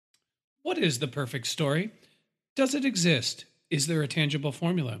What is the perfect story? Does it exist? Is there a tangible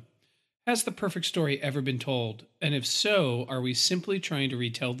formula? Has the perfect story ever been told? And if so, are we simply trying to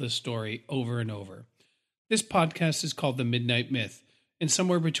retell this story over and over? This podcast is called The Midnight Myth, and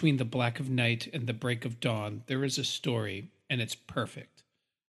somewhere between the black of night and the break of dawn, there is a story, and it's perfect.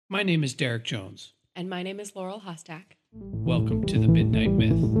 My name is Derek Jones. And my name is Laurel Hostak. Welcome to The Midnight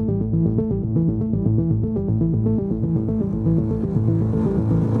Myth.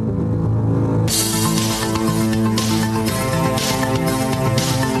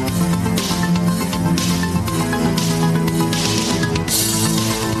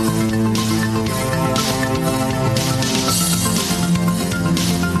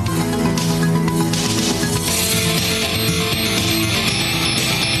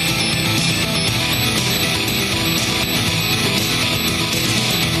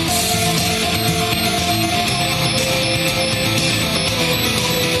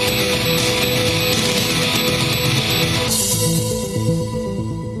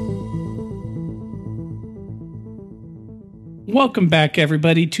 Welcome back,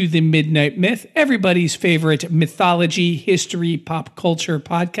 everybody, to The Midnight Myth, everybody's favorite mythology, history, pop culture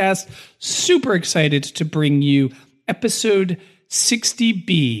podcast. Super excited to bring you episode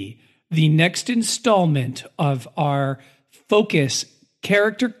 60B, the next installment of our focus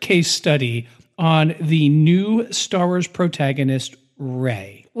character case study on the new Star Wars protagonist,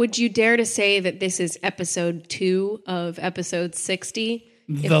 Rey. Would you dare to say that this is episode 2 of episode 60?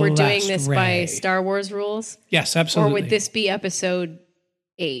 If The we're doing last this Rey. by Star Wars rules? Yes, absolutely. Or would this be episode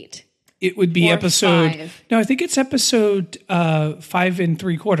 8? It would be or episode... 5? No, I think it's episode 5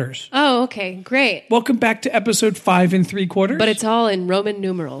 3/4. Oh, okay, great. Welcome back to episode 5 3/4. But it's all in Roman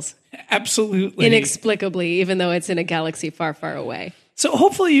numerals, Absolutely. inexplicably, even though it's in a galaxy far, far away. So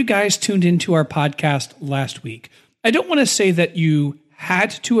hopefully you guys tuned into our podcast last week. I don't want to say that you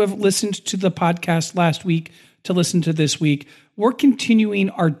had to have listened to the podcast last week to listen to this week. We're continuing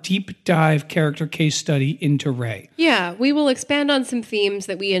our deep dive character case study into Rey. Yeah, we will expand on some themes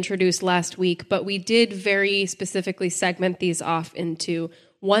that we introduced last week, but we did very specifically segment these off into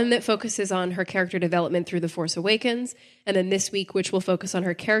one that focuses on her character development through The Force Awakens, and then this week, which will focus on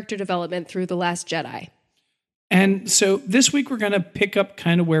her character development through The Last Jedi. And so this week we're going to pick up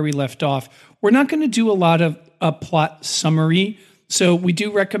kind of where we left off. We're not going to do a lot of a plot summary. So we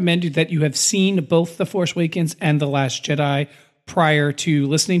do recommend that you have seen both The Force Awakens and The Last Jedi prior to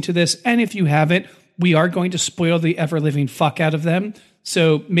listening to this. And if you haven't, we are going to spoil the ever-living fuck out of them.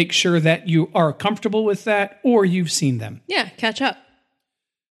 So make sure that you are comfortable with that or you've seen them. Yeah, catch up.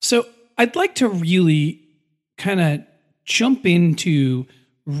 So I'd like to really kind of jump into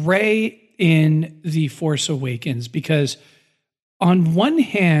Rey in The Force Awakens because on one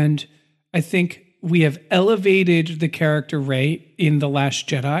hand, I think we have elevated the character Rey in The Last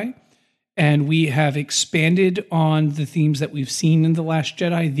Jedi, and we have expanded on the themes that we've seen in The Last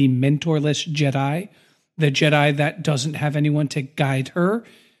Jedi, the mentorless Jedi, the Jedi that doesn't have anyone to guide her.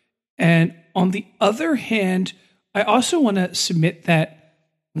 And on the other hand, I also want to submit that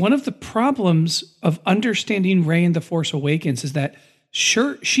one of the problems of understanding Rey in The Force Awakens is that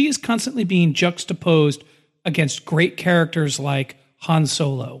sure, she is constantly being juxtaposed against great characters like Han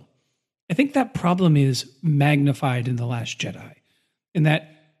Solo. I think that problem is magnified in The Last Jedi, in that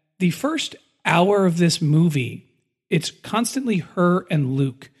the first hour of this movie, it's constantly her and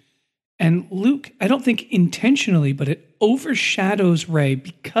Luke. And Luke, I don't think intentionally, but it overshadows Rey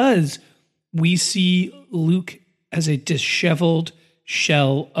because we see Luke as a disheveled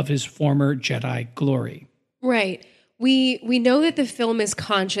shell of his former Jedi glory. Right. We know that the film is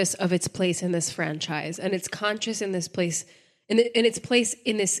conscious of its place in this franchise, and it's conscious in this place in its place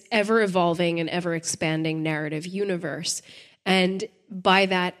in this ever-evolving and ever-expanding narrative universe. And by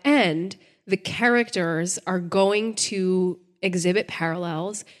that end, the characters are going to exhibit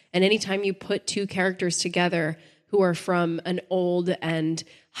parallels. And anytime you put two characters together who are from an old and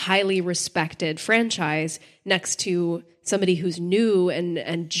highly respected franchise next to somebody who's new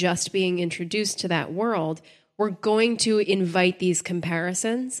and just being introduced to that world, we're going to invite these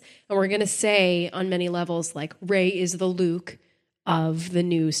comparisons. And we're going to say on many levels, like, Rey is the Luke of the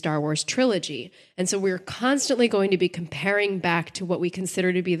new Star Wars trilogy. And so we're constantly going to be comparing back to what we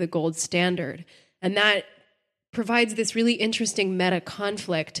consider to be the gold standard. And that provides this really interesting meta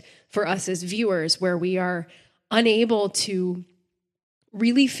conflict for us as viewers, where we are unable to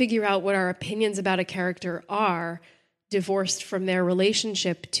really figure out what our opinions about a character are divorced from their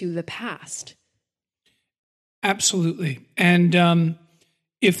relationship to the past. Absolutely. And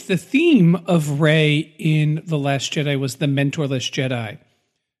if the theme of Rey in The Last Jedi was the mentorless Jedi,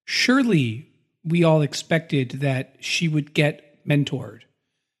 surely we all expected that she would get mentored.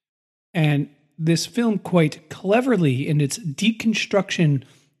 And this film, quite cleverly in its deconstruction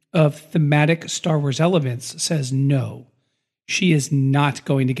of thematic Star Wars elements, says no, she is not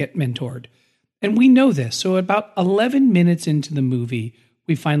going to get mentored. And we know this. So about 11 minutes into the movie,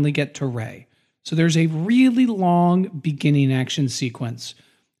 we finally get to Rey. So there's a really long beginning action sequence.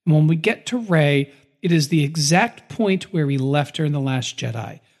 And when we get to Rey, it is the exact point where we left her in The Last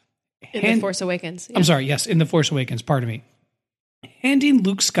Jedi. In The Force Awakens. Yeah. I'm sorry, yes, in The Force Awakens, pardon me. Handing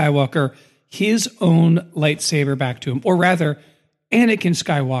Luke Skywalker his own lightsaber back to him, or rather, Anakin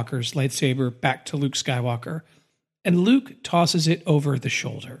Skywalker's lightsaber back to Luke Skywalker. And Luke tosses it over the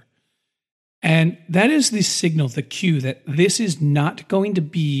shoulder. And that is the signal, the cue that this is not going to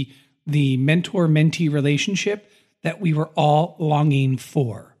be the mentor-mentee relationship that we were all longing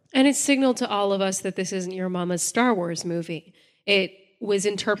for. And it signaled to all of us that this isn't your mama's Star Wars movie. It was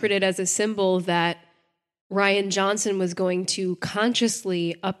interpreted as a symbol that Rian Johnson was going to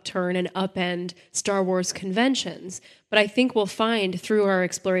consciously upturn and upend Star Wars conventions. But I think we'll find through our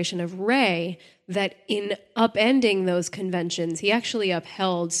exploration of Rey that in upending those conventions, he actually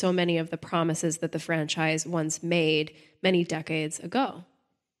upheld so many of the promises that the franchise once made many decades ago.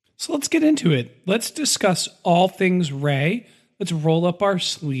 So let's get into it. Let's discuss all things Rey. Let's roll up our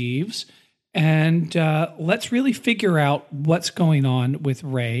sleeves and let's really figure out what's going on with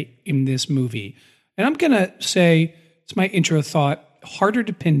Rey in this movie. And I'm going to say, it's my intro thought, harder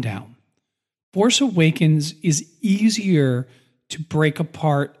to pin down. Force Awakens is easier to break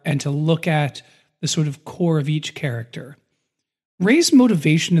apart and to look at the sort of core of each character. Rey's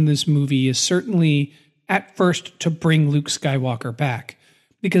motivation in this movie is certainly, at first, to bring Luke Skywalker back,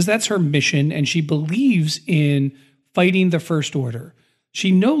 because that's her mission, and she believes in fighting the First Order.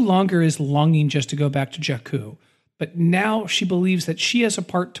 She no longer is longing just to go back to Jakku, but now she believes that she has a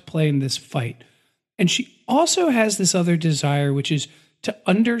part to play in this fight. And she also has this other desire, which is to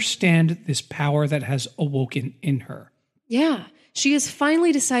understand this power that has awoken in her. Yeah, she has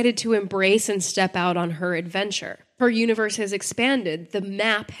finally decided to embrace and step out on her adventure. Her universe has expanded, the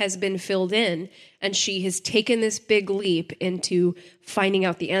map has been filled in, and she has taken this big leap into finding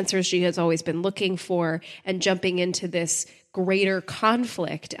out the answers she has always been looking for and jumping into this greater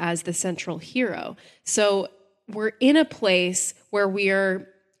conflict as the central hero. So we're in a place where we are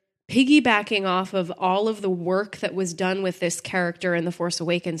piggybacking off of all of the work that was done with this character in The Force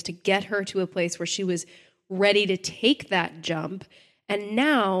Awakens to get her to a place where she was ready to take that jump. And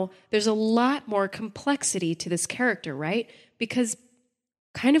now there's a lot more complexity to this character, right? Because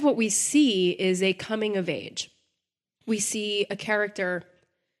kind of what we see is a coming of age. We see a character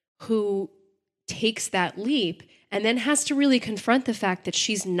who takes that leap and then has to really confront the fact that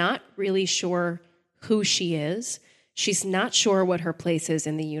she's not really sure who she is. She's not sure what her place is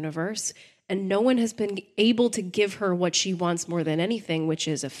in the universe, and no one has been able to give her what she wants more than anything, which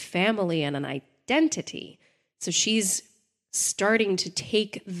is a family and an identity. So she's starting to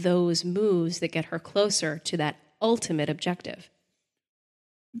take those moves that get her closer to that ultimate objective.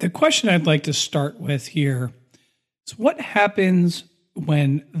 The question I'd like to start with here is, what happens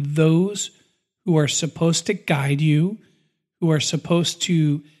when those who are supposed to guide you, who are supposed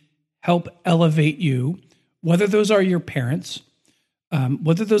to help elevate you, whether those are your parents,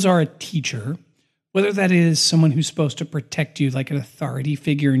 whether those are a teacher, whether that is someone who's supposed to protect you like an authority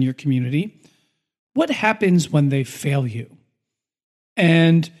figure in your community, what happens when they fail you?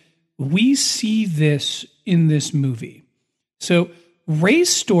 And we see this in this movie. So Rey's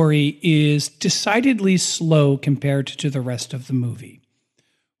story is decidedly slow compared to the rest of the movie.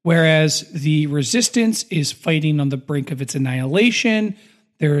 Whereas the Resistance is fighting on the brink of its annihilation,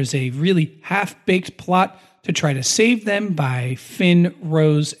 there is a really half-baked plot to try to save them by Finn,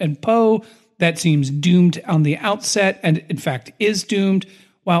 Rose, and Poe that seems doomed on the outset and, in fact, is doomed.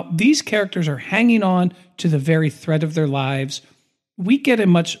 While these characters are hanging on to the very thread of their lives, we get a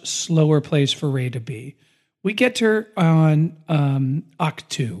much slower place for Rey to be. We get her on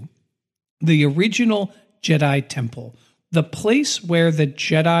Ahch-To, the original Jedi temple, the place where the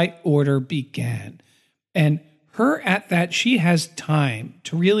Jedi Order began. And her at that, she has time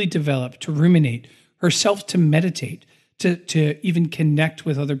to really develop, to ruminate, herself to meditate, to even connect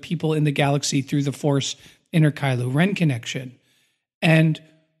with other people in the galaxy through the Force in her Kylo Ren connection. And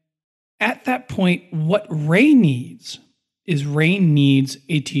at that point, what Rey needs is Rey needs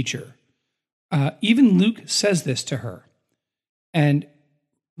a teacher. Even Luke says this to her. And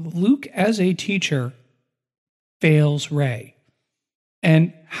Luke, as a teacher, fails Rey.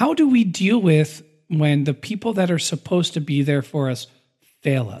 And how do we deal with when the people that are supposed to be there for us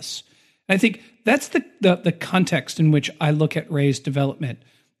fail us? And I think that's the context in which I look at Rey's development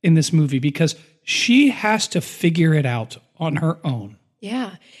in this movie, because she has to figure it out on her own.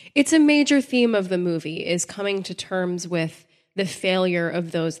 Yeah. It's a major theme of the movie is coming to terms with the failure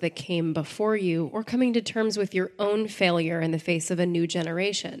of those that came before you, or coming to terms with your own failure in the face of a new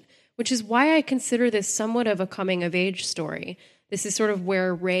generation, which is why I consider this somewhat of a coming of age story. This is sort of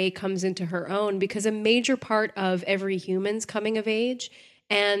where Rey comes into her own, because a major part of every human's coming of age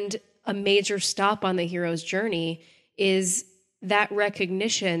and a major stop on the hero's journey is that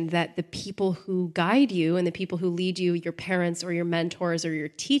recognition that the people who guide you and the people who lead you, your parents or your mentors or your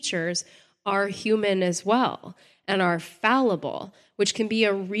teachers, are human as well and are fallible, which can be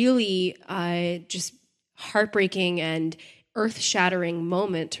a really just heartbreaking and earth-shattering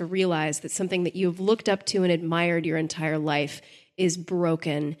moment to realize that something that you've looked up to and admired your entire life is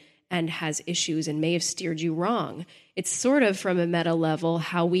broken and has issues and may have steered you wrong. It's sort of, from a meta level,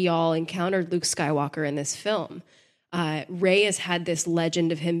 how we all encountered Luke Skywalker in this film. Rey has had this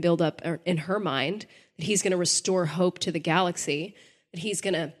legend of him build up in her mind, that he's going to restore hope to the galaxy, that he's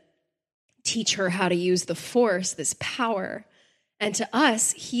going to teach her how to use the Force, this power. And to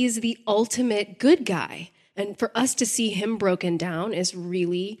us, he is the ultimate good guy. And for us to see him broken down is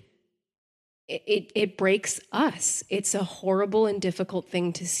really, it breaks us. It's a horrible and difficult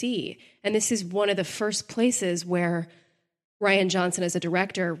thing to see. And this is one of the first places where Rian Johnson, as a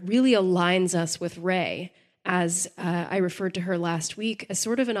director, really aligns us with Rey, as I referred to her last week, as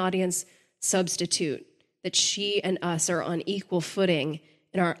sort of an audience substitute, that she and us are on equal footing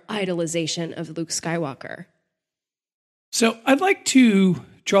in our idolization of Luke Skywalker. So I'd like to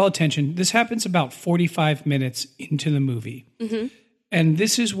draw attention. This happens about 45 minutes into the movie. Mm-hmm. And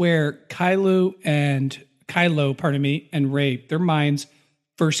this is where Kylo, and Rey, their minds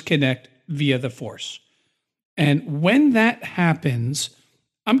first connect via the Force. And when that happens,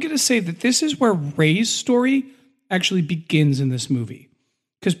 I'm going to say that this is where Rey's story actually begins in this movie.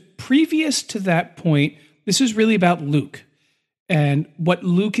 Because previous to that point, this is really about Luke and what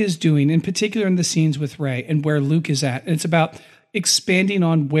Luke is doing, in particular in the scenes with Rey and where Luke is at. And it's about expanding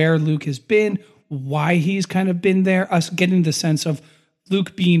on where Luke has been, why he's kind of been there, us getting the sense of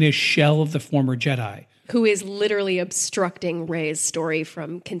Luke being a shell of the former Jedi. Who is literally obstructing Rey's story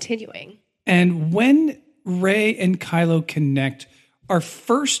from continuing. And when Rey and Kylo connect, our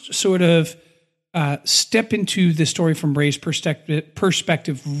first sort of step into the story from Rey's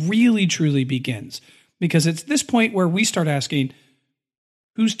perspective really, truly begins. Because it's this point where we start asking,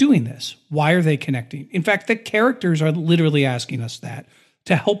 who's doing this? Why are they connecting? In fact, the characters are literally asking us that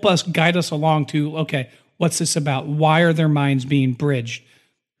to help us guide us along to, okay, what's this about? Why are their minds being bridged?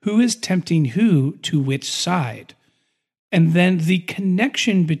 Who is tempting who to which side? And then the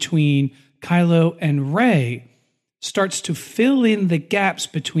connection between Kylo and Rey starts to fill in the gaps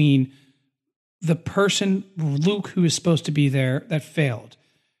between the person, Luke, who is supposed to be there, that failed.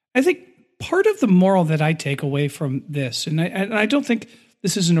 I think part of the moral that I take away from this, and I don't think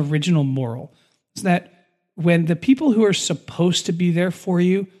this is an original moral, is that when the people who are supposed to be there for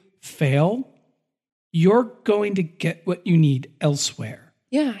you fail, you're going to get what you need elsewhere.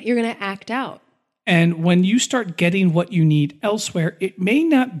 Yeah, you're going to act out. And when you start getting what you need elsewhere, it may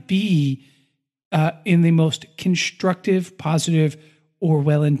not be in the most constructive, positive, or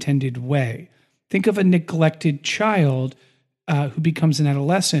well-intended way. Think of a neglected child who becomes an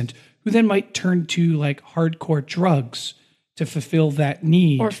adolescent, who then might turn to like hardcore drugs to fulfill that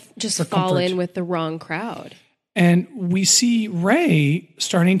need. Or just fall in with the wrong crowd. And we see Rey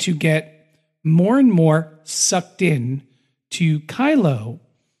starting to get more and more sucked in to Kylo.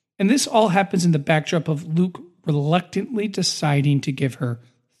 And this all happens in the backdrop of Luke reluctantly deciding to give her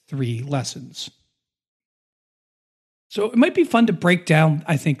 3 lessons. So it might be fun to break down,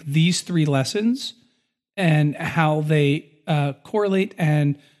 I think, these 3 lessons and how they correlate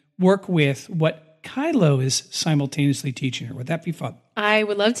and work with what Kylo is simultaneously teaching her. Would that be fun? I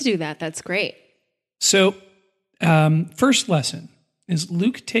would love to do that. That's great. So first lesson is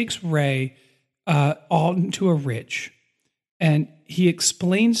Luke takes Rey onto a ridge, and he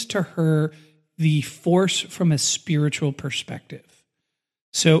explains to her the Force from a spiritual perspective.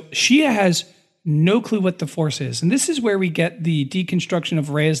 So she has no clue what the Force is. And this is where we get the deconstruction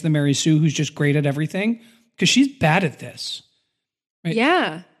of Rey as the Mary Sue, who's just great at everything, because she's bad at this. Right?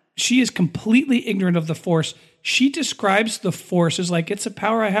 Yeah. She is completely ignorant of the Force. She describes the Force as like, it's a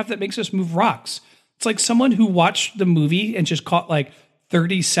power I have that makes us move rocks. It's like someone who watched the movie and just caught like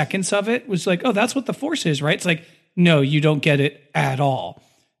 30 seconds of it was like, oh, that's what the Force is, right? It's like, no, you don't get it at all.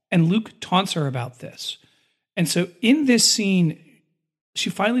 And Luke taunts her about this. And so in this scene, she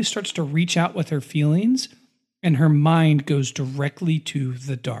finally starts to reach out with her feelings, and her mind goes directly to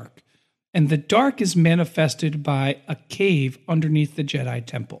the dark. And the dark is manifested by a cave underneath the Jedi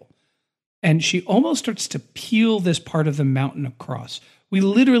temple. and she almost starts to peel this part of the mountain across. We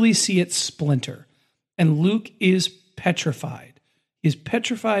literally see it splinter, and Luke is petrified. He's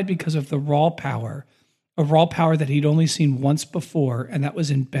petrified because of the raw power, a raw power that he'd only seen once before, and that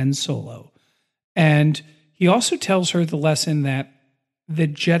was in Ben Solo. And he also tells her the lesson that the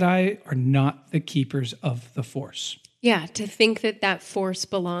Jedi are not the keepers of the Force. Yeah, to think that that Force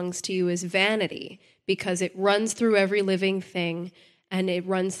belongs to you is vanity, because it runs through every living thing, and it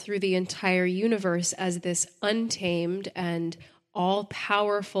runs through the entire universe as this untamed and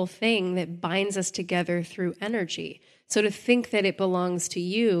all-powerful thing that binds us together through energy. So to think that it belongs to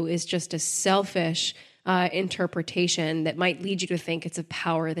you is just a selfish interpretation that might lead you to think it's a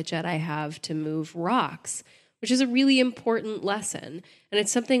power the Jedi have to move rocks, which is a really important lesson. And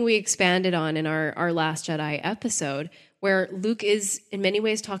it's something we expanded on in our Last Jedi episode, where Luke is in many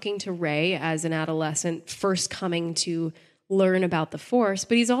ways talking to Rey as an adolescent, first coming to learn about the Force,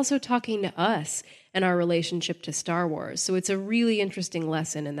 but he's also talking to us and our relationship to Star Wars. So it's a really interesting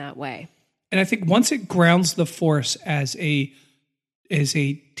lesson in that way. And I think once it grounds the Force as a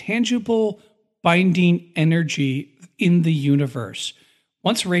tangible binding energy in the universe,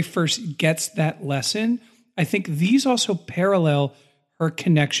 once Rey first gets that lesson, I think these also parallel her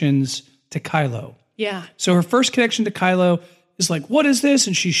connections to Kylo. Yeah. So her first connection to Kylo is like, what is this?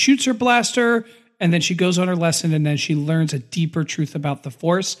 And she shoots her blaster, and then she goes on her lesson, and then she learns a deeper truth about the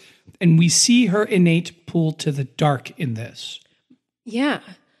Force. And we see her innate pull to the dark in this. Yeah.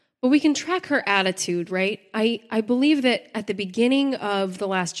 But we can track her attitude, right? I believe that at the beginning of The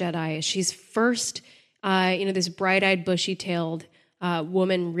Last Jedi, she's first, this bright-eyed, bushy-tailed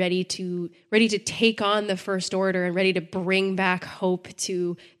woman ready to take on the First Order and ready to bring back hope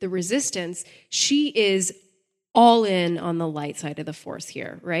to the Resistance. She is all in on the light side of the Force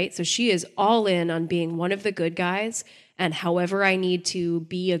here, right? So she is all in on being one of the good guys, and however I need to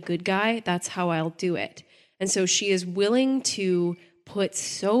be a good guy, that's how I'll do it. And so she is willing to put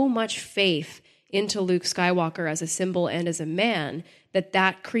so much faith into Luke Skywalker as a symbol and as a man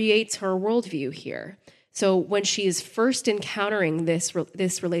that creates her worldview here. So when she is first encountering this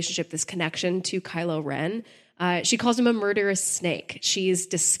relationship, this connection to Kylo Ren, she calls him a murderous snake. She's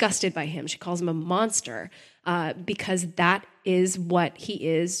disgusted by him. She calls him a monster because that is what he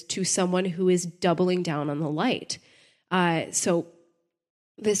is to someone who is doubling down on the light. So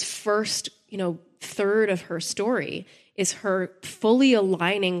this first, third of her story is her fully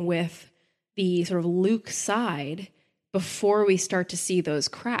aligning with the sort of Luke side before we start to see those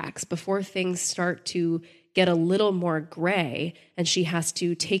cracks, before things start to get a little more gray, and she has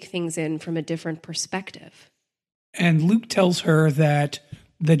to take things in from a different perspective. And Luke tells her that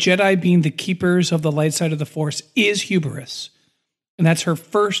the Jedi being the keepers of the light side of the Force is hubris. And that's her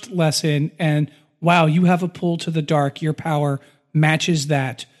first lesson. And wow, you have a pull to the dark. Your power matches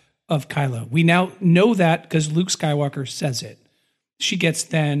that of Kylo. We now know that because Luke Skywalker says it. She gets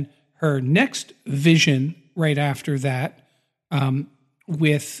then her next vision right after that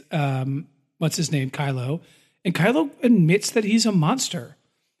with, what's his name, Kylo. And Kylo admits that he's a monster.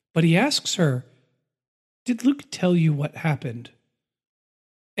 But he asks her, did Luke tell you what happened?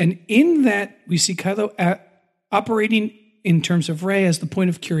 And in that, we see Kylo operating in terms of Rey as the point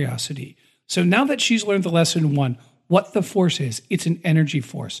of curiosity. So now that she's learned the lesson one, what the Force is, it's an energy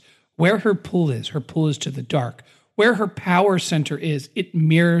force. Where her pull is to the dark. Where her power center is, it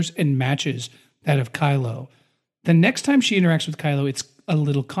mirrors and matches that of Kylo. The next time she interacts with Kylo, it's a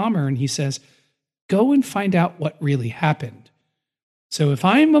little calmer, and he says, go and find out what really happened. So if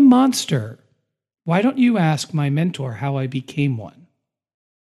I'm a monster, why don't you ask my mentor how I became one?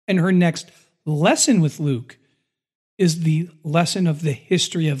 And her next lesson with Luke is the lesson of the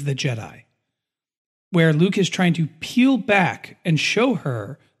history of the Jedi, where Luke is trying to peel back and show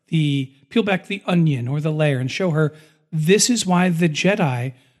her peel back the onion or the layer and show her this is why the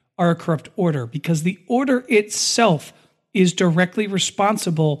Jedi are a corrupt order, because the order itself is directly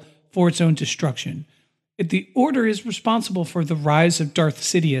responsible for its own destruction. The order is responsible for the rise of Darth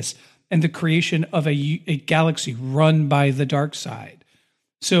Sidious and the creation of a galaxy run by the dark side.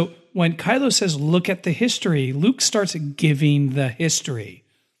 So when Kylo says, look at the history, Luke starts giving the history.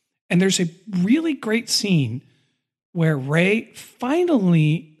 And there's a really great scene where Rey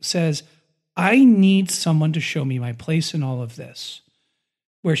finally says, I need someone to show me my place in all of this.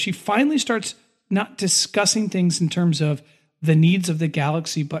 Where she finally starts not discussing things in terms of the needs of the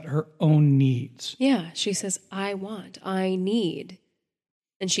galaxy, but her own needs. Yeah, she says, I want, I need.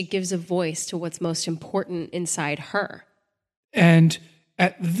 And she gives a voice to what's most important inside her. And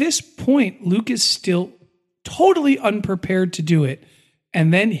at this point, Luke is still totally unprepared to do it.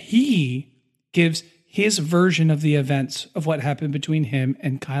 And then he gives his version of the events of what happened between him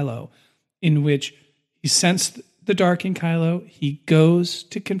and Kylo. in which he sensed the dark in Kylo. He goes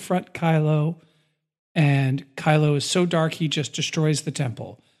to confront Kylo, and Kylo is so dark he just destroys the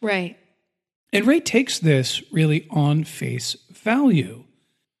temple. Right. And Rey takes this really on face value.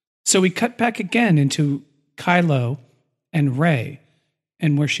 So we cut back again into Kylo and Rey,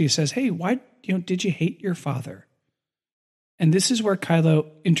 and where she says, "Hey, why did you hate your father?" And this is where Kylo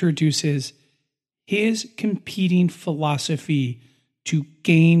introduces his competing philosophy to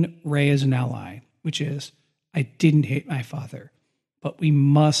gain Rey as an ally, which is, I didn't hate my father, but we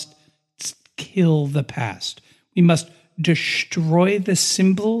must kill the past. We must destroy the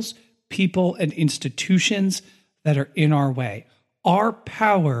symbols, people, and institutions that are in our way. Our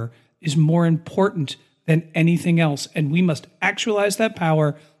power is more important than anything else, and we must actualize that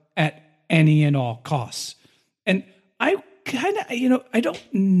power at any and all costs. And I kind of, I don't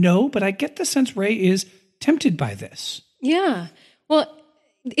know, but I get the sense Rey is tempted by this. Yeah. Well,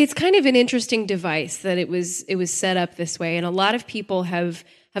 it's kind of an interesting device that it was set up this way, and a lot of people have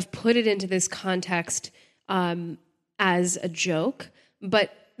put it into this context as a joke,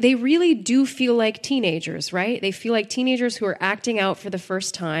 but they really do feel like teenagers, right? They feel like teenagers who are acting out for the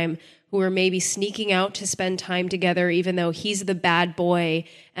first time, who are maybe sneaking out to spend time together, even though he's the bad boy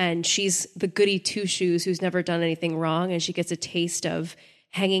and she's the goody two-shoes who's never done anything wrong, and she gets a taste of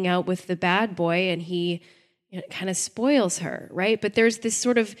hanging out with the bad boy, and he kind of spoils her, right? But there's this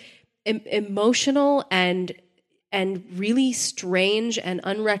sort of emotional and really strange and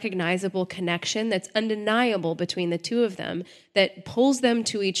unrecognizable connection that's undeniable between the two of them that pulls them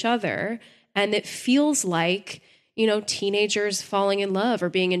to each other, and it feels like, teenagers falling in love or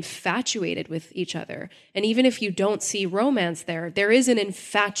being infatuated with each other. And even if you don't see romance there is an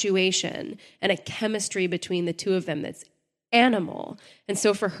infatuation and a chemistry between the two of them that's animal. And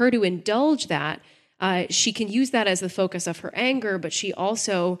so for her to indulge that, she can use that as the focus of her anger, but she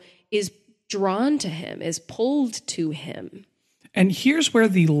also is drawn to him, is pulled to him. And here's where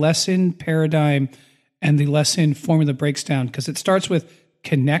the lesson paradigm and the lesson formula breaks down, because it starts with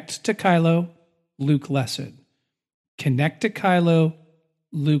connect to Kylo, Luke lesson. Connect to Kylo,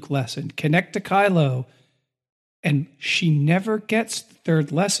 Luke lesson. Connect to Kylo, and she never gets the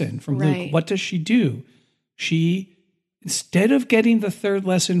third lesson from Right. Luke. What does she do? She, instead of getting the third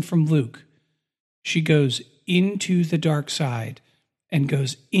lesson from Luke, she goes into the dark side and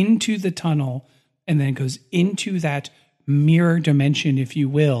goes into the tunnel and then goes into that mirror dimension, if you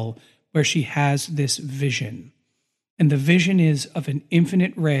will, where she has this vision. And the vision is of an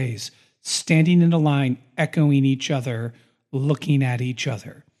infinite rays standing in a line, echoing each other, looking at each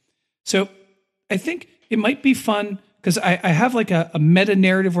other. So I think it might be fun, because I have like a meta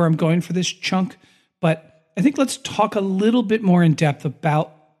narrative where I'm going for this chunk, but I think let's talk a little bit more in depth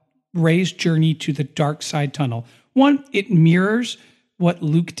about Rey's journey to the dark side tunnel. One, it mirrors what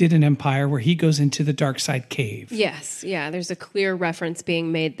Luke did in Empire, where he goes into the dark side cave. Yes, yeah, there's a clear reference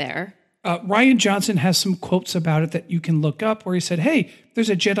being made there. Rian Johnson has some quotes about it that you can look up, where he said, hey, there's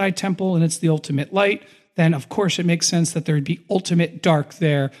a Jedi temple and it's the ultimate light. Then, of course, it makes sense that there would be ultimate dark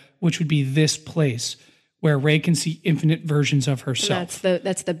there, which would be this place where Rey can see infinite versions of herself. And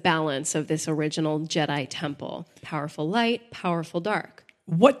that's the balance of this original Jedi temple. Powerful light, powerful dark.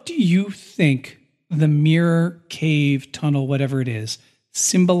 What do you think the mirror, cave, tunnel, whatever it is,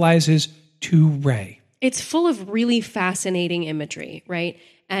 symbolizes to Rey? It's full of really fascinating imagery, right?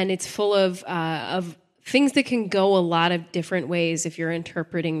 And it's full of things that can go a lot of different ways if you're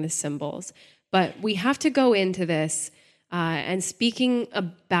interpreting the symbols. But we have to go into this and speaking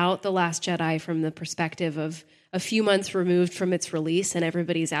about The Last Jedi from the perspective of a few months removed from its release and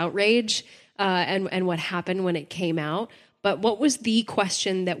everybody's outrage and what happened when it came out. But what was the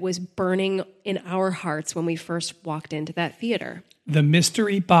question that was burning in our hearts when we first walked into that theater? The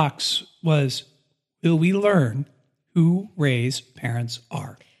mystery box was, will we learn who Rey's parents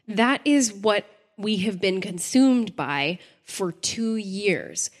are? That is what we have been consumed by for 2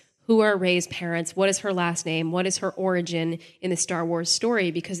 years. Who are Rey's parents? What is her last name? What is her origin in the Star Wars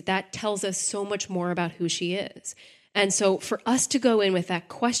story? Because that tells us so much more about who she is. And so for us to go in with that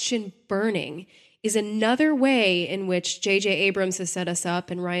question burning is another way in which J.J. Abrams has set us up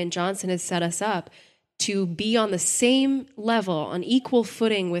and Rian Johnson has set us up to be on the same level, on equal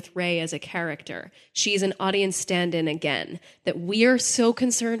footing with Rey as a character. She's an audience stand-in again, that we are so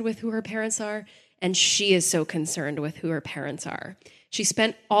concerned with who her parents are, and she is so concerned with who her parents are. She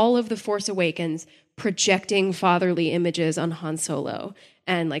spent all of The Force Awakens projecting fatherly images on Han Solo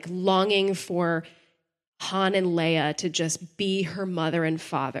and longing for Han and Leia to just be her mother and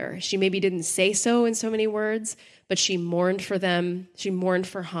father. She maybe didn't say so in so many words, but she mourned for them. She mourned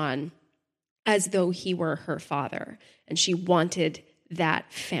for Han as though he were her father, and she wanted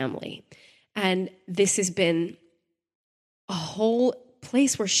that family. And this has been a whole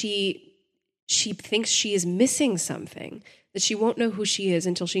place where she thinks she is missing something, that she won't know who she is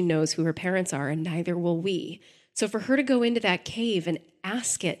until she knows who her parents are, and neither will we. So for her to go into that cave and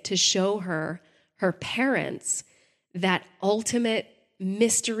ask it to show her her parents, that ultimate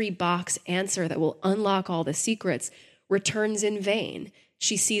mystery box answer that will unlock all the secrets, returns in vain.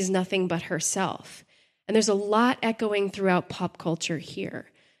 She sees nothing but herself. And there's a lot echoing throughout pop culture here.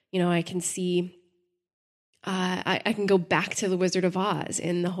 I can see, I can go back to The Wizard of Oz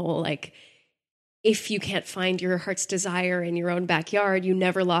in the whole, like, if you can't find your heart's desire in your own backyard, you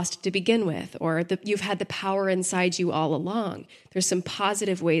never lost it to begin with, or you've had the power inside you all along. There's some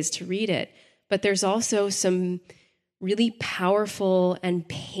positive ways to read it, but there's also some really powerful and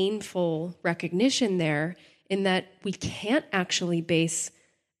painful recognition there in that we can't actually base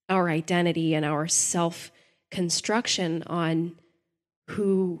our identity and our self-construction on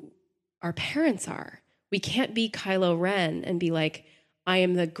who our parents are. We can't be Kylo Ren and be like, I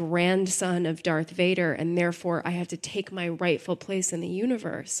am the grandson of Darth Vader, and therefore I have to take my rightful place in the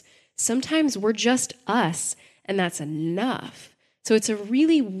universe. Sometimes we're just us, and that's enough. So it's a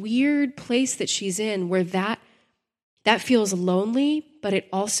really weird place that she's in, where that feels lonely, but it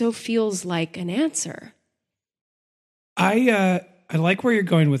also feels like an answer. I like where you're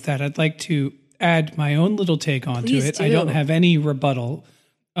going with that. I'd like to add my own little take onto Please it. do. I don't have any rebuttal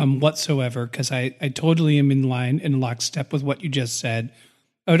whatsoever, because I totally am in line and lockstep with what you just said.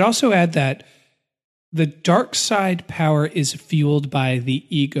 I would also add that the dark side power is fueled by the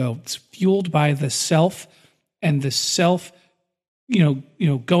ego. It's fueled by the self, and the self,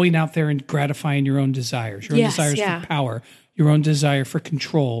 going out there and gratifying your own desires, your own desires for power, your own desire for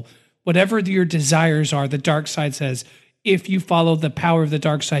control. Whatever your desires are, the dark side says, if you follow the power of the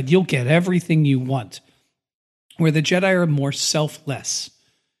dark side, you'll get everything you want. Where the Jedi are more selfless.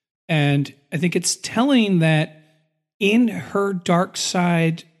 And I think it's telling that in her dark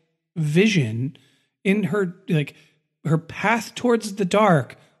side vision, in her her path towards the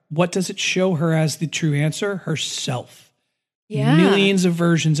dark, what does it show her as the true answer? Herself. Yeah. Millions of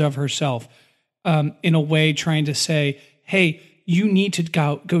versions of herself, in a way trying to say, hey, you need to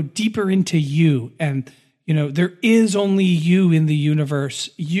go deeper into you. And, there is only you in the universe,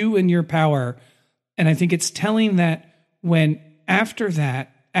 you and your power. And I think it's telling that when after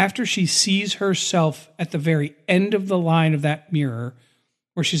she sees herself at the very end of the line of that mirror,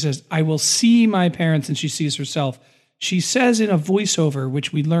 where she says, I will see my parents, and she sees herself, she says in a voiceover,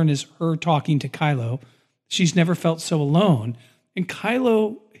 which we learn is her talking to Kylo, she's never felt so alone. And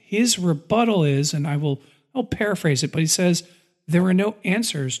Kylo, his rebuttal is, and I'll paraphrase it, but he says, there are no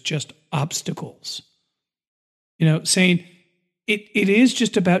answers, just obstacles. Saying it is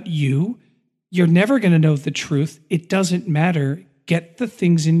just about you. You're never going to know the truth. It doesn't matter. Get the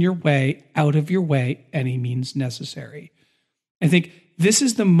things in your way out of your way, any means necessary. I think this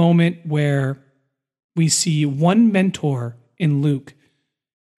is the moment where we see one mentor in Luke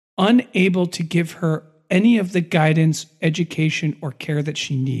unable to give her any of the guidance, education, or care that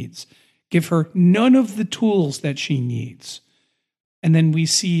she needs. Give her none of the tools that she needs. And then we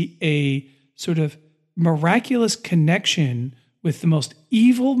see a sort of miraculous connection with the most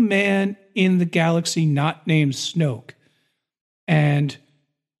evil man in the galaxy, not named Snoke. And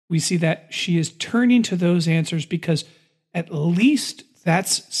we see that she is turning to those answers because at least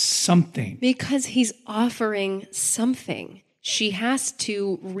that's something. Because he's offering something. She has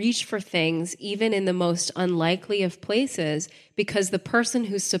to reach for things, even in the most unlikely of places, because the person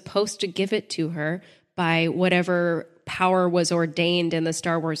who's supposed to give it to her by whatever power was ordained in the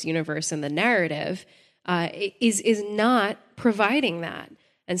Star Wars universe and the narrative is not providing that.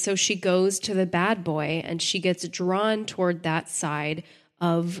 And so she goes to the bad boy, and she gets drawn toward that side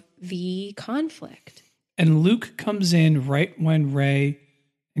of the conflict. And Luke comes in right when Rey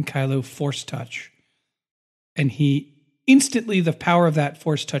and Kylo force touch. And he instantly, the power of that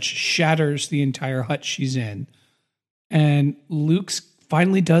force touch shatters the entire hut she's in. And Luke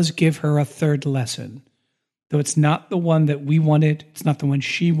finally does give her a third lesson. Though it's not the one that we wanted, it's not the one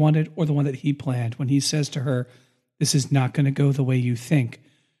she wanted, or the one that he planned. When he says to her, this is not going to go the way you think.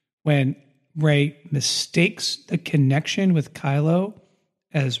 When Rey mistakes the connection with Kylo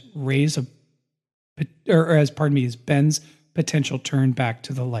as as Ben's potential turn back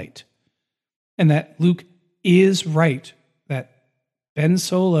to the light. And that Luke is right, that Ben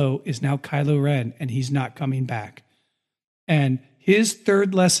Solo is now Kylo Ren, and he's not coming back. And his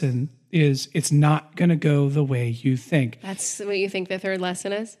third lesson is, it's not going to go the way you think. That's what you think the third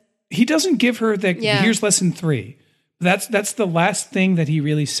lesson is? He doesn't give her here's lesson 3. That's the last thing that he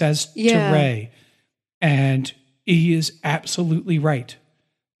really says to Rey. And he is absolutely right.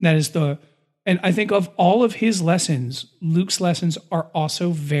 That is the And I think of all of his lessons, Luke's lessons are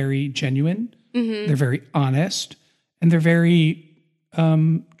also very genuine. Mm-hmm. They're very honest, and they're very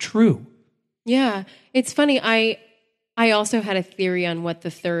true. Yeah. It's funny. I also had a theory on what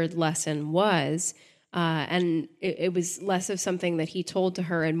the third lesson was. And it was less of something that he told to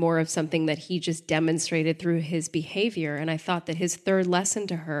her and more of something that he just demonstrated through his behavior. And I thought that his third lesson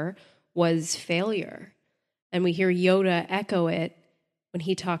to her was failure. And we hear Yoda echo it when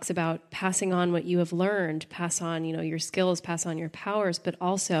he talks about passing on what you have learned, pass on, your skills, pass on your powers, but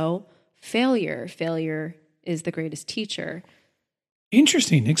also failure. Failure is the greatest teacher.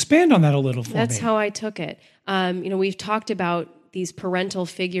 Interesting. Expand on that a little for me. That's how I took it. We've talked about these parental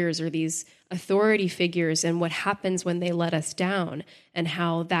figures or these authority figures and what happens when they let us down, and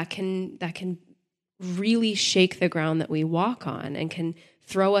how that can really shake the ground that we walk on and can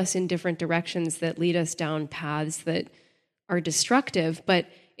throw us in different directions that lead us down paths that are destructive, but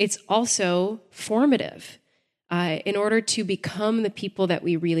it's also formative. In order to become the people that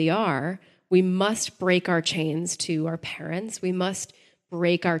we really are, we must break our chains to our parents. We must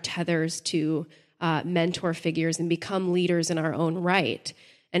break our tethers to mentor figures and become leaders in our own right.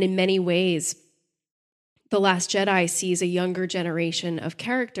 And in many ways, The Last Jedi sees a younger generation of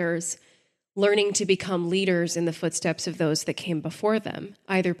characters learning to become leaders in the footsteps of those that came before them,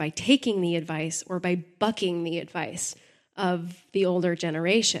 either by taking the advice or by bucking the advice of the older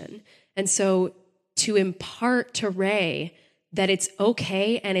generation. And so to impart to Rey that it's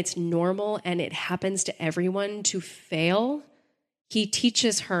okay and it's normal and it happens to everyone to fail, he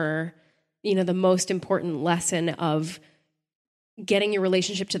teaches her, the most important lesson of getting your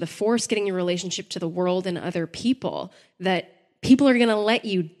relationship to the Force, getting your relationship to the world and other people, that people are going to let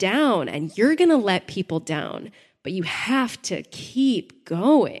you down and you're going to let people down, but you have to keep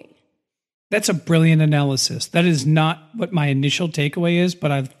going. That's a brilliant analysis. That is not what my initial takeaway is,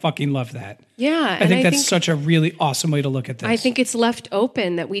 but I fucking love that. Yeah. I think that's such a really awesome way to look at this. I think it's left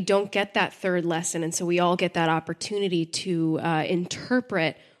open that we don't get that third lesson. And so we all get that opportunity to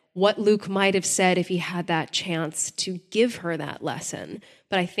interpret what Luke might have said if he had that chance to give her that lesson.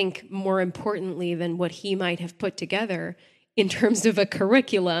 But I think more importantly than what he might have put together in terms of a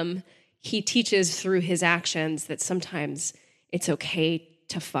curriculum, he teaches through his actions that sometimes it's okay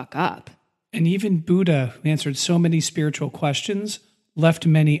to fuck up. And even Buddha, who answered so many spiritual questions, left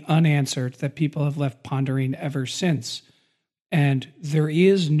many unanswered that people have left pondering ever since. And there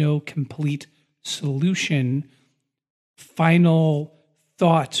is no complete solution, final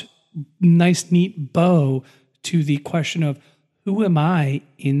thought, nice, neat bow to the question of who am I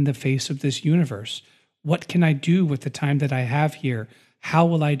in the face of this universe? What can I do with the time that I have here? How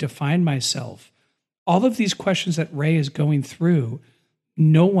will I define myself? All of these questions that Rey is going through,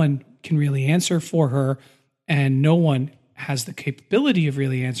 no one can really answer for her, and no one has the capability of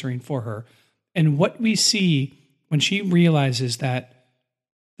really answering for her. And what we see when she realizes that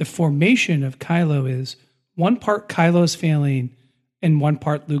the formation of Kylo is one part Kylo's failing and one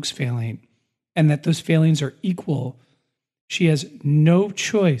part Luke's failing, and that those failings are equal, she has no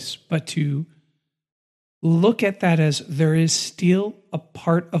choice but to look at that as there is still a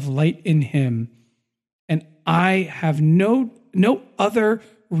part of light in him, and I have no other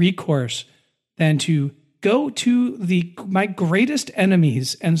recourse than to go to my greatest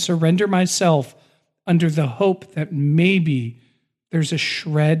enemies and surrender myself under the hope that maybe there's a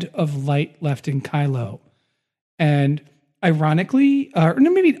shred of light left in Kylo. And ironically, or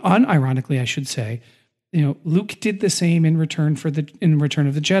maybe unironically, I should say, Luke did the same in Return of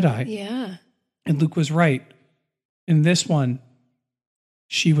the Jedi. Yeah. And Luke was right. In this one,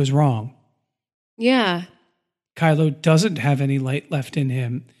 she was wrong. Yeah. Kylo doesn't have any light left in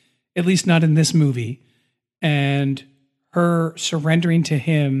him, at least not in this movie. And her surrendering to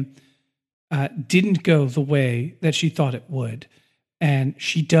him didn't go the way that she thought it would. And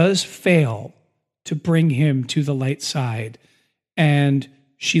she does fail to bring him to the light side. And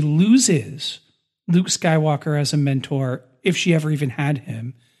she loses Luke Skywalker as a mentor, if she ever even had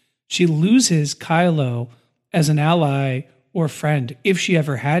him. She loses Kylo as an ally or friend, if she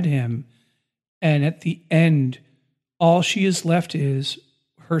ever had him. And at the end, all she is left is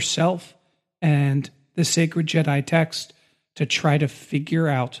herself and the sacred Jedi text to try to figure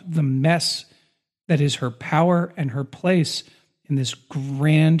out the mess that is her power and her place in this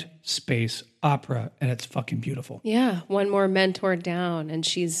grand space opera. And it's fucking beautiful. Yeah. One more mentor down, and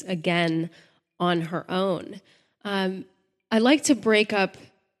she's again on her own. I like to break up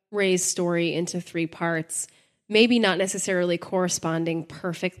Rey's story into 3 parts, maybe not necessarily corresponding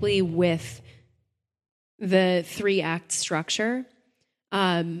perfectly with the 3-act structure.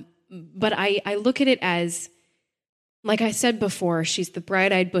 But I look at it as Like I said before, she's the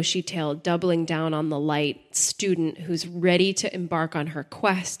bright-eyed, bushy-tailed, doubling down on the light student who's ready to embark on her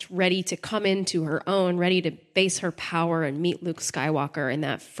quest, ready to come into her own, ready to face her power and meet Luke Skywalker in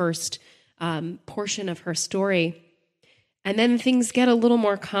that first portion of her story. And then things get a little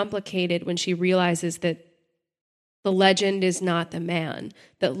more complicated when she realizes that the legend is not the man,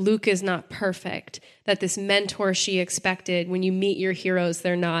 that Luke is not perfect, that this mentor she expected, when you meet your heroes,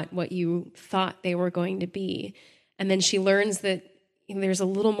 they're not what you thought they were going to be. And then she learns that there's a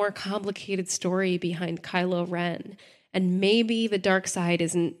little more complicated story behind Kylo Ren. And maybe the dark side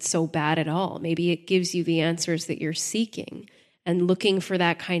isn't so bad at all. Maybe it gives you the answers that you're seeking. And looking for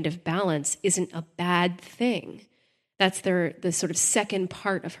that kind of balance isn't a bad thing. That's the sort of second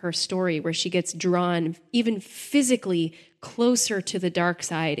part of her story where she gets drawn even physically closer to the dark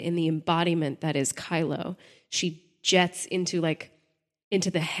side in the embodiment that is Kylo. She jets into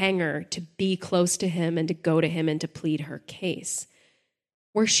the hangar to be close to him and to go to him and to plead her case.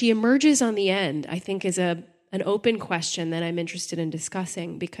 Where she emerges on the end, I think, is an open question that I'm interested in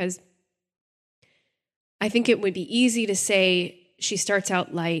discussing, because I think it would be easy to say she starts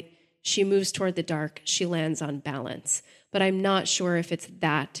out light, she moves toward the dark, she lands on balance. But I'm not sure if it's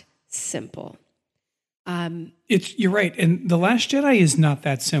that simple. You're right. And The Last Jedi is not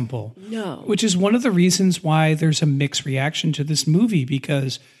that simple. No. Which is one of the reasons why there's a mixed reaction to this movie,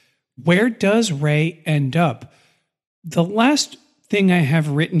 because where does Rey end up? The last thing I have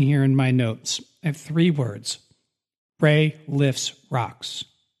written here in my notes, I have 3 words. Rey lifts rocks.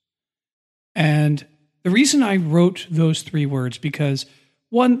 And the reason I wrote those 3 words, because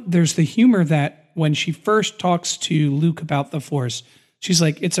one, there's the humor that when she first talks to Luke about the Force, she's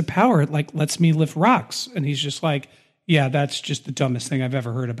like, it's a power, it like lets me lift rocks. And he's just like, yeah, that's just the dumbest thing I've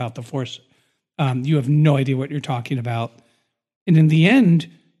ever heard about the Force. You have no idea what you're talking about. And in the end,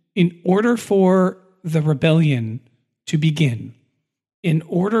 in order for the rebellion to begin, in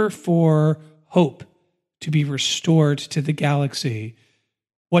order for hope to be restored to the galaxy,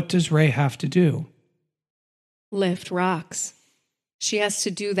 what does Rey have to do? Lift rocks. She has to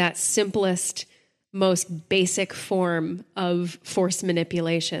do that simplest, most basic form of Force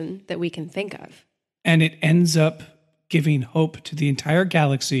manipulation that we can think of. And it ends up giving hope to the entire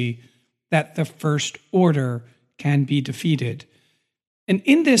galaxy that the First Order can be defeated. And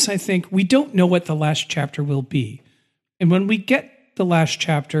in this, I think we don't know what the last chapter will be. And when we get the last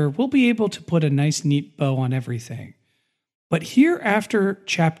chapter, we'll be able to put a nice, neat bow on everything. But here, after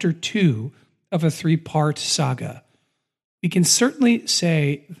chapter 2 of a 3-part saga, we can certainly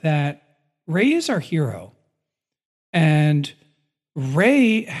say that Rey is our hero. And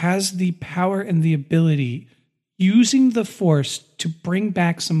Rey has the power and the ability, using the Force, to bring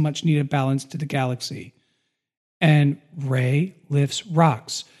back some much needed balance to the galaxy. And Rey lifts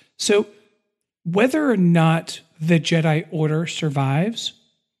rocks. So whether or not the Jedi Order survives,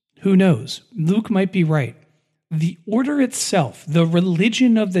 who knows? Luke might be right. The Order itself, the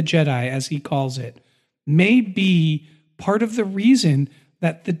religion of the Jedi, as he calls it, may be part of the reason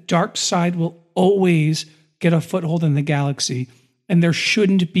that the dark side will always get a foothold in the galaxy, and there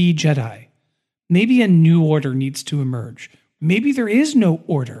shouldn't be Jedi. Maybe a new order needs to emerge. Maybe there is no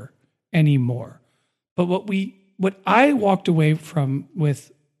order anymore. But what I walked away from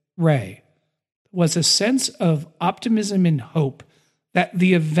with Rey was a sense of optimism and hope that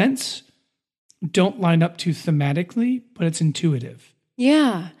the events don't line up too thematically, but it's intuitive.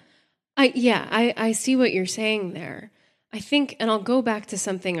 Yeah. I see what you're saying there. I think, and I'll go back to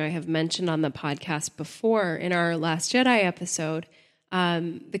something I have mentioned on the podcast before in our Last Jedi episode.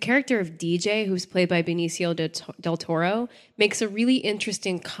 The character of DJ, who's played by Benicio del Toro, makes a really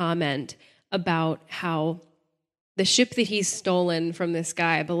interesting comment about how the ship that he's stolen from this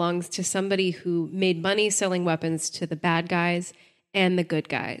guy belongs to somebody who made money selling weapons to the bad guys and the good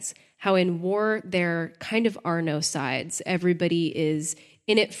guys. How in war, there kind of are no sides. Everybody is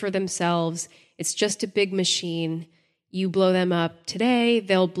in it for themselves. It's just a big machine. You blow them up today,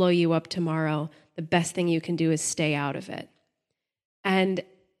 they'll blow you up tomorrow. The best thing you can do is stay out of it. And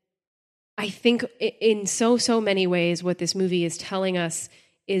I think in so many ways, what this movie is telling us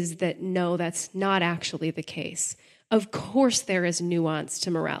is that no, that's not actually the case. Of course, there is nuance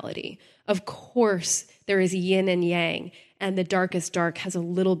to morality. Of course, there is yin and yang, and the darkest dark has a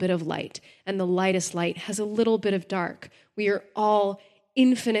little bit of light, and the lightest light has a little bit of dark. We are all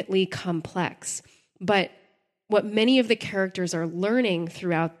infinitely complex. But what many of the characters are learning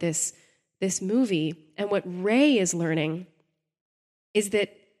throughout this movie, and what Rey is learning, is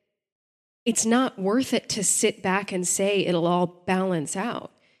that it's not worth it to sit back and say it'll all balance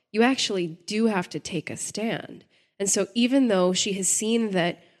out. You actually do have to take a stand. And so even though she has seen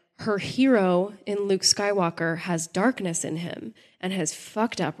that her hero in Luke Skywalker has darkness in him and has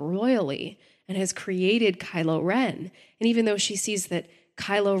fucked up royally and has created Kylo Ren. And even though she sees that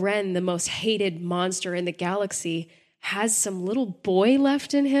Kylo Ren, the most hated monster in the galaxy, has some little boy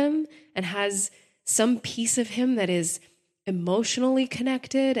left in him and has some piece of him that is emotionally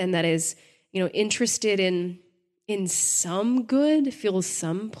connected and that is, interested in some good, feels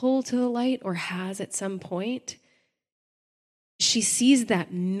some pull to the light or has at some point. She sees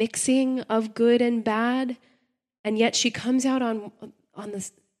that mixing of good and bad, and yet she comes out on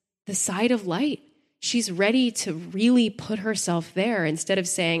the side of light. She's ready to really put herself there instead of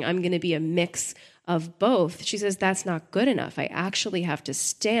saying, I'm going to be a mix of both. She says, that's not good enough. I actually have to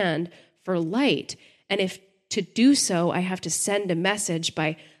stand for light. And if to do so, I have to send a message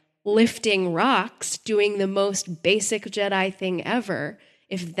by lifting rocks, doing the most basic Jedi thing ever.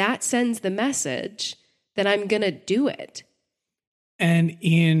 If that sends the message, then I'm going to do it. And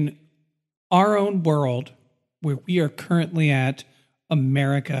in our own world, where we are currently at,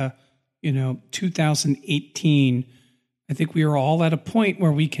 America, 2018, I think we are all at a point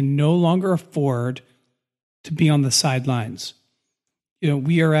where we can no longer afford to be on the sidelines.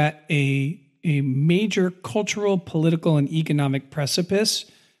 We are at a major cultural, political, and economic precipice.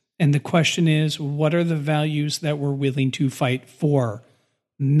 And the question is, what are the values that we're willing to fight for?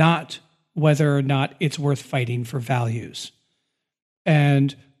 Not whether or not it's worth fighting for values.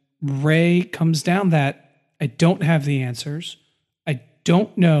 And Rey comes down that I don't have the answers. I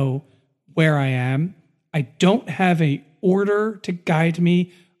don't know where I am. I don't have a order to guide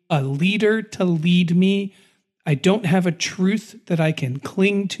me, a leader to lead me. I don't have a truth that I can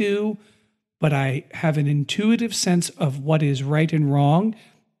cling to, but I have an intuitive sense of what is right and wrong,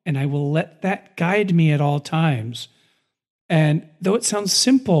 and I will let that guide me at all times. And though it sounds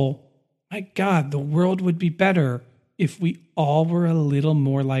simple, my God, the world would be better if we all were a little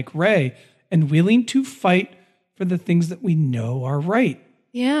more like Rey and willing to fight for the things that we know are right.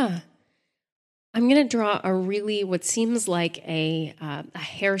 Yeah. I'm going to draw what seems like a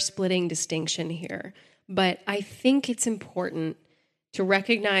hair-splitting distinction here. But I think it's important to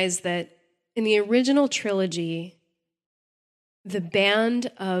recognize that in the original trilogy, the band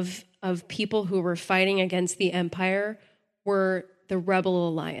of people who were fighting against the Empire were the Rebel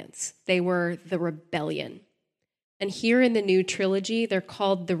Alliance. They were the rebellion. And here in the new trilogy, they're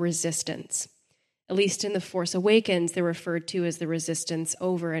called the Resistance. At least in The Force Awakens, they're referred to as the Resistance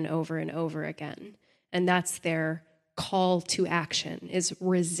over and over and over again. And that's their call to action, is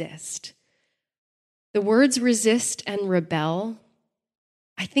resist. The words resist and rebel,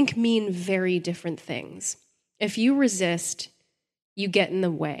 I think, mean very different things. If you resist, you get in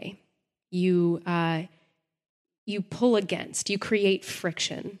the way. You pull against. You create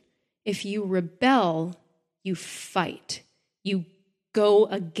friction. If you rebel, you fight. You go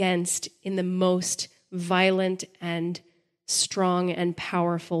against in the most violent and strong and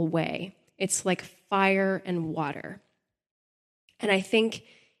powerful way. It's like fire and water. And I think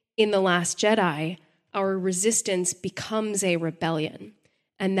in The Last Jedi, our resistance becomes a rebellion.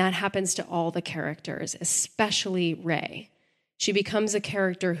 And that happens to all the characters, especially Rey. She becomes a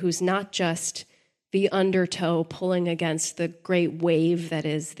character who's not just the undertow pulling against the great wave that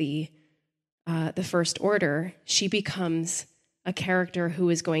is the First Order. She becomes a character who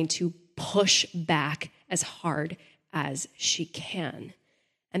is going to push back as hard as she can.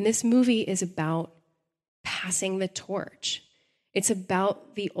 And this movie is about passing the torch. It's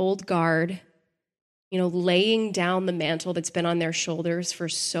about the old guard, laying down the mantle that's been on their shoulders for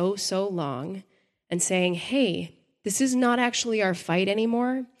so long and saying, hey, this is not actually our fight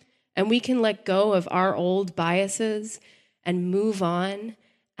anymore. And we can let go of our old biases and move on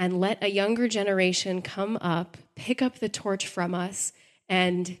and let a younger generation come up, pick up the torch from us,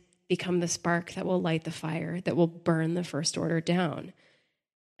 and become the spark that will light the fire, that will burn the First Order down.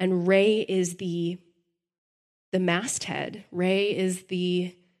 And Rey is the masthead. Rey is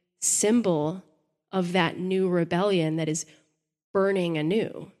the symbol of that new rebellion that is burning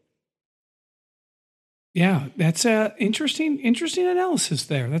anew. Yeah, that's a interesting analysis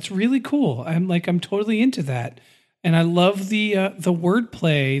there. That's really cool. I'm totally into that. And I love the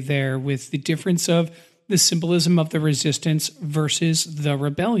wordplay there with the difference of the symbolism of the resistance versus the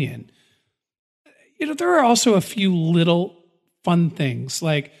rebellion. There are also a few little fun things.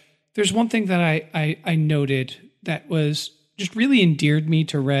 Like there's one thing that I noted that was just really endeared me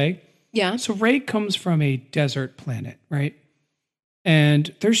to Rey. Yeah. So Rey comes from a desert planet, right?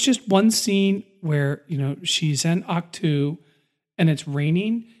 And there's just one scene where, she's in Ahch-To and it's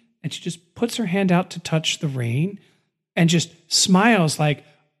raining and she just puts her hand out to touch the rain and just smiles like,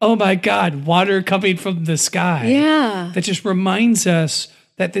 oh my God, water coming from the sky. Yeah. That just reminds us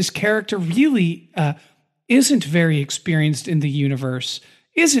that this character really isn't very experienced in the universe,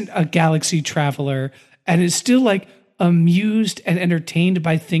 isn't a galaxy traveler, and is still like amused and entertained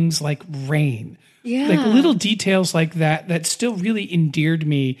by things like rain. Yeah. Like little details like that still really endeared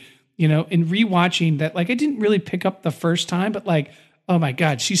me, in rewatching that. Like I didn't really pick up the first time, but like, oh my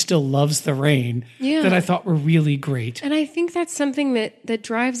God, she still loves the rain. Yeah. That I thought were really great. And I think that's something that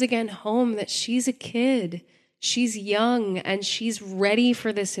drives again home that she's a kid. She's young and she's ready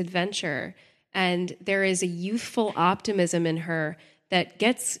for this adventure. And there is a youthful optimism in her that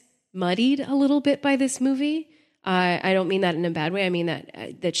gets muddied a little bit by this movie. I don't mean that in a bad way. I mean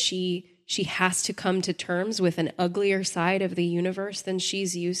that she has to come to terms with an uglier side of the universe than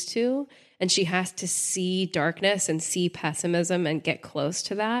she's used to. And she has to see darkness and see pessimism and get close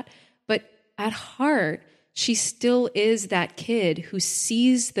to that. But at heart, she still is that kid who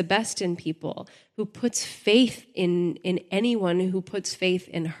sees the best in people, who puts faith in anyone who puts faith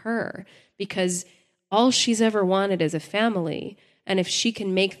in her, because all she's ever wanted is a family. And if she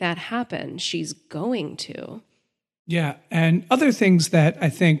can make that happen, she's going to. Yeah. And other things that I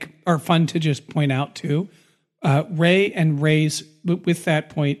think are fun to just point out too, Rey and Rey's, with that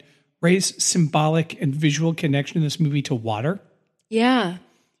point, Rey's symbolic and visual connection in this movie to water. Yeah.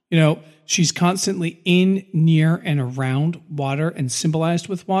 She's constantly in, near, and around water and symbolized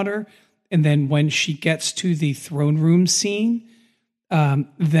with water. And then when she gets to the throne room scene,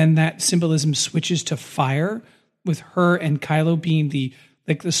 then that symbolism switches to fire, with her and Kylo being the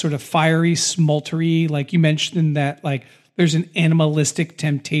sort of fiery, smoltery, like you mentioned that, like there's an animalistic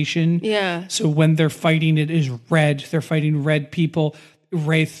temptation. Yeah. So when they're fighting, it is red. They're fighting red people.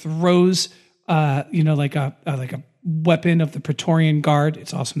 Rey throws, like a weapon of the Praetorian Guard.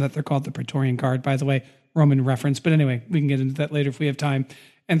 It's awesome that they're called the Praetorian Guard, by the way, Roman reference. But anyway, we can get into that later if we have time.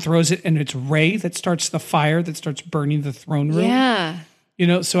 And throws it, and it's Rey that starts the fire that starts burning the throne room. Yeah.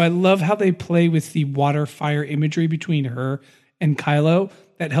 So I love how they play with the water fire imagery between her and Kylo.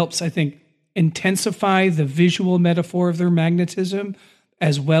 That helps, I think, intensify the visual metaphor of their magnetism,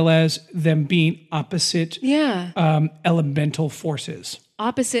 as well as them being opposite elemental forces.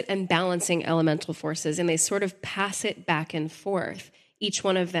 Opposite and balancing elemental forces, and they sort of pass it back and forth, each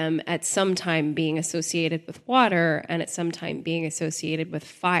one of them at some time being associated with water and at some time being associated with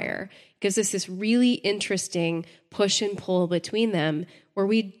fire. It gives us this really interesting push and pull between them where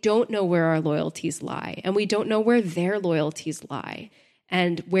we don't know where our loyalties lie, and we don't know where their loyalties lie.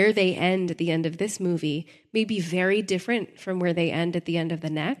 And where they end at the end of this movie may be very different from where they end at the end of the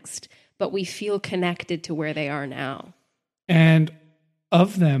next, but we feel connected to where they are now. And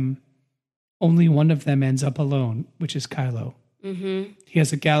of them, only one of them ends up alone, which is Kylo. Mm-hmm. He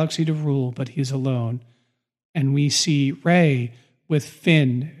has a galaxy to rule, but he's alone. And we see Rey with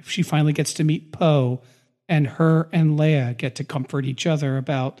Finn. She finally gets to meet Poe, and her and Leia get to comfort each other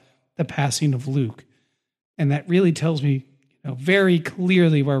about the passing of Luke. And that really tells me very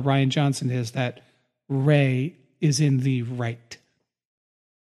clearly where Rian Johnson is, that Rey is in the right.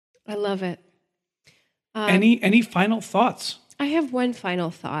 I love it. Any final thoughts? I have one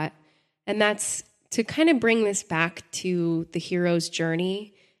final thought, and that's to kind of bring this back to the hero's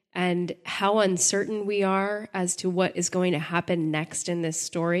journey and how uncertain we are as to what is going to happen next in this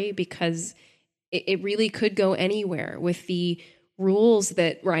story, because it really could go anywhere with the rules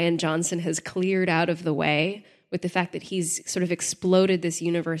that Rian Johnson has cleared out of the way, with the fact that he's sort of exploded this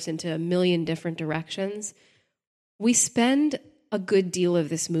universe into a million different directions. We spend a good deal of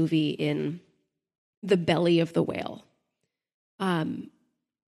this movie in the belly of the whale.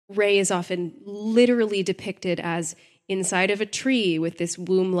 Rey is often literally depicted as inside of a tree with this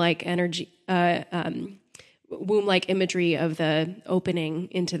womb-like energy, womb-like imagery of the opening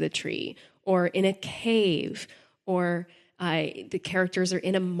into the tree, or in a cave, or the characters are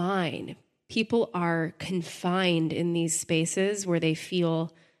in a mine. People are confined in these spaces where they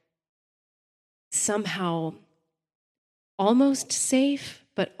feel somehow almost safe,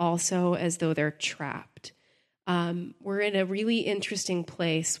 but also as though they're trapped. We're in a really interesting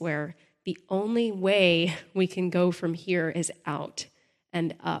place where the only way we can go from here is out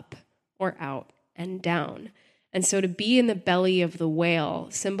and up, or out and down. And so to be in the belly of the whale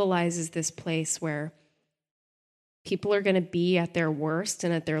symbolizes this place where people are going to be at their worst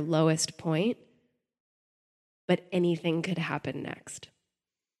and at their lowest point, but anything could happen next.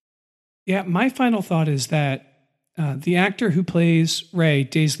 Yeah, my final thought is that the actor who plays Rey,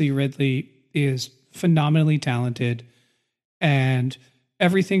 Daisy Ridley, is phenomenally talented, and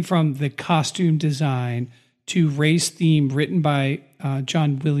everything from the costume design to Rey's theme written by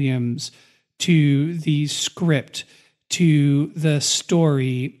John Williams, to the script, to the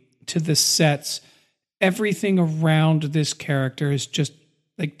story, to the sets, everything around this character is just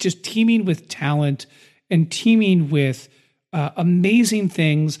like just teeming with talent and teeming with amazing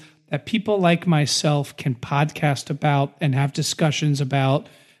things that people like myself can podcast about and have discussions about,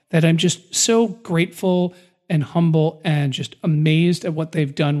 that I'm just so grateful and humble and just amazed at what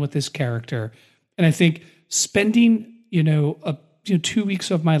they've done with this character. And I think spending, 2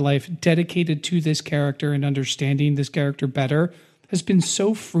 weeks of my life dedicated to this character and understanding this character better has been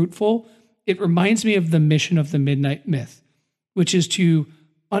so fruitful. It reminds me of the mission of the Midnight Myth, which is to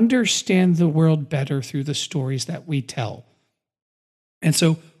understand the world better through the stories that we tell. And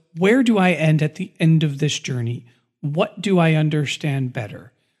so, where do I end at the end of this journey? What do I understand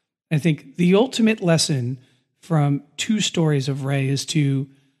better? I think the ultimate lesson from 2 stories of Rey is to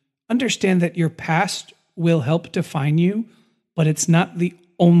understand that your past will help define you, but it's not the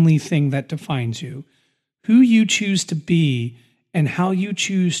only thing that defines you. Who you choose to be and how you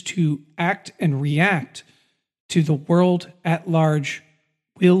choose to act and react to the world at large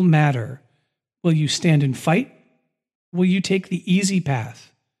will matter. Will you stand and fight? Will you take the easy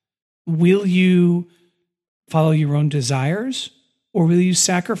path? Will you follow your own desires, or will you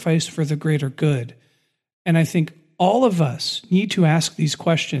sacrifice for the greater good? And I think all of us need to ask these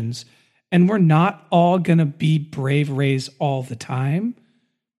questions, and we're not all going to be brave Reys all the time,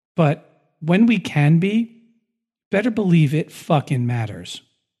 but when we can be, better believe it fucking matters.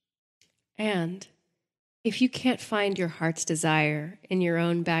 And if you can't find your heart's desire in your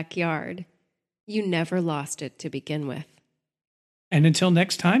own backyard, you never lost it to begin with. And until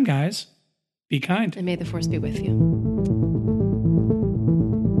next time, guys, be kind. And may the Force be with you.